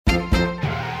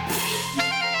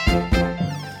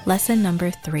Lesson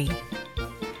number 3.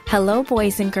 Hello,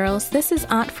 boys and girls. This is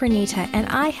Aunt Fernita, and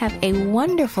I have a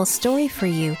wonderful story for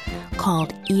you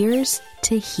called Ears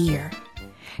to Hear.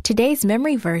 Today's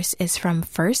memory verse is from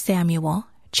 1 Samuel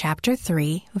chapter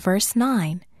 3, verse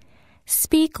 9.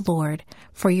 Speak, Lord,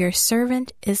 for your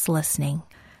servant is listening.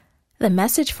 The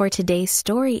message for today's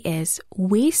story is,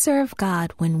 we serve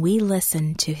God when we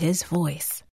listen to His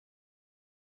voice.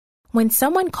 When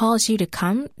someone calls you to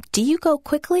come, do you go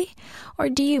quickly or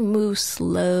do you move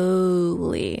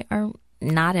slowly or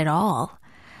not at all?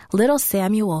 Little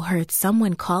Samuel heard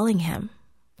someone calling him.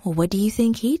 Well, what do you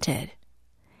think he did?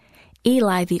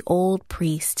 Eli, the old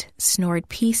priest, snored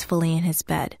peacefully in his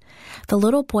bed. The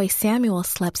little boy Samuel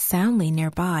slept soundly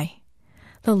nearby.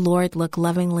 The Lord looked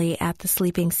lovingly at the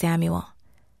sleeping Samuel.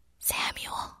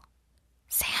 Samuel,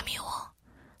 Samuel,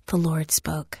 the Lord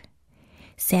spoke.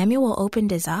 Samuel opened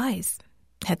his eyes.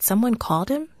 Had someone called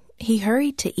him? He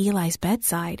hurried to Eli's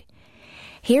bedside.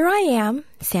 Here I am,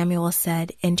 Samuel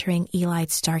said, entering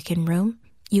Eli's darkened room.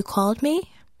 You called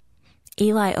me?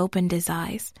 Eli opened his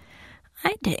eyes.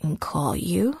 I didn't call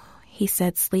you, he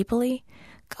said sleepily.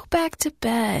 Go back to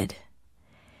bed.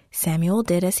 Samuel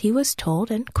did as he was told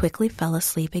and quickly fell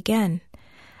asleep again.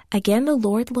 Again the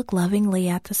Lord looked lovingly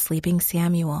at the sleeping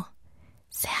Samuel.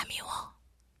 Samuel,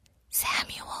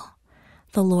 Samuel,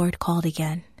 the Lord called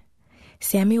again.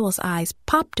 Samuel's eyes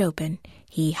popped open.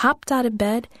 He hopped out of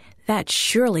bed. That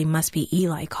surely must be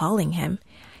Eli calling him.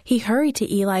 He hurried to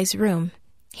Eli's room.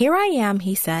 Here I am,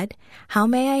 he said. How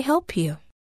may I help you?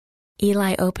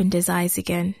 Eli opened his eyes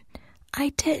again. I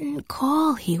didn't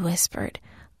call, he whispered.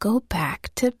 Go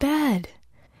back to bed.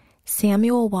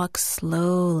 Samuel walked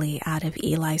slowly out of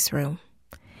Eli's room.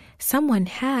 Someone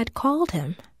had called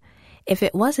him. If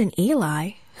it wasn't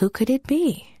Eli, who could it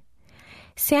be?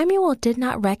 Samuel did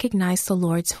not recognize the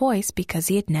Lord's voice because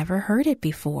he had never heard it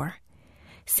before.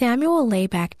 Samuel lay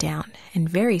back down, and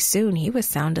very soon he was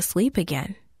sound asleep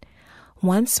again.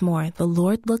 Once more, the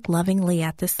Lord looked lovingly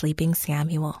at the sleeping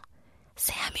Samuel.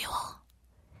 Samuel,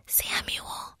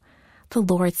 Samuel, the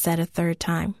Lord said a third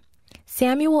time.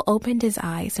 Samuel opened his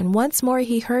eyes, and once more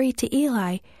he hurried to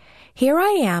Eli. Here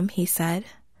I am, he said.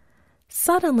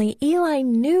 Suddenly, Eli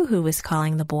knew who was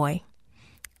calling the boy.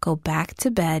 Go back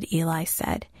to bed, Eli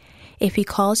said. If he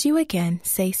calls you again,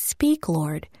 say, Speak,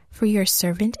 Lord, for your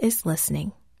servant is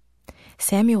listening.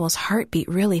 Samuel's heart beat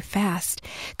really fast.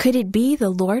 Could it be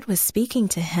the Lord was speaking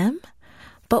to him?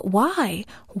 But why?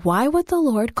 Why would the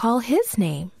Lord call his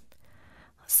name?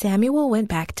 Samuel went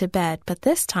back to bed, but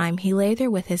this time he lay there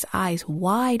with his eyes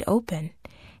wide open.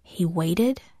 He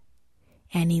waited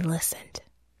and he listened.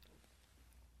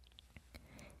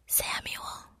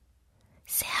 Samuel,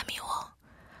 Samuel,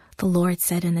 the Lord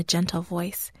said in a gentle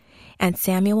voice, and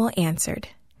Samuel answered,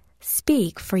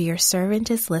 Speak, for your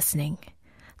servant is listening.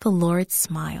 The Lord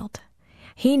smiled.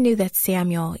 He knew that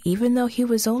Samuel, even though he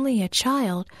was only a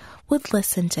child, would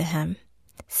listen to him.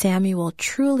 Samuel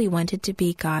truly wanted to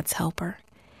be God's helper.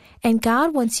 And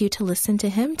God wants you to listen to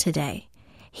him today.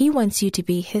 He wants you to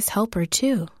be his helper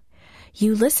too.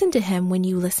 You listen to him when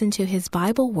you listen to his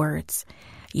Bible words.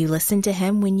 You listen to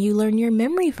him when you learn your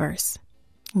memory verse.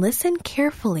 Listen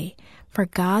carefully for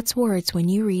God's words when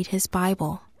you read his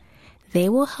Bible. They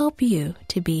will help you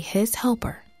to be his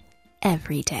helper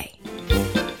every day.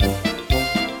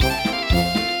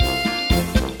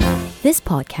 This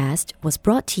podcast was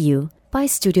brought to you by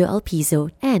Studio El Piso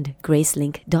and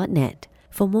Gracelink.net.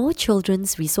 For more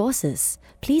children's resources,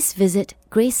 please visit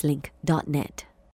Gracelink.net.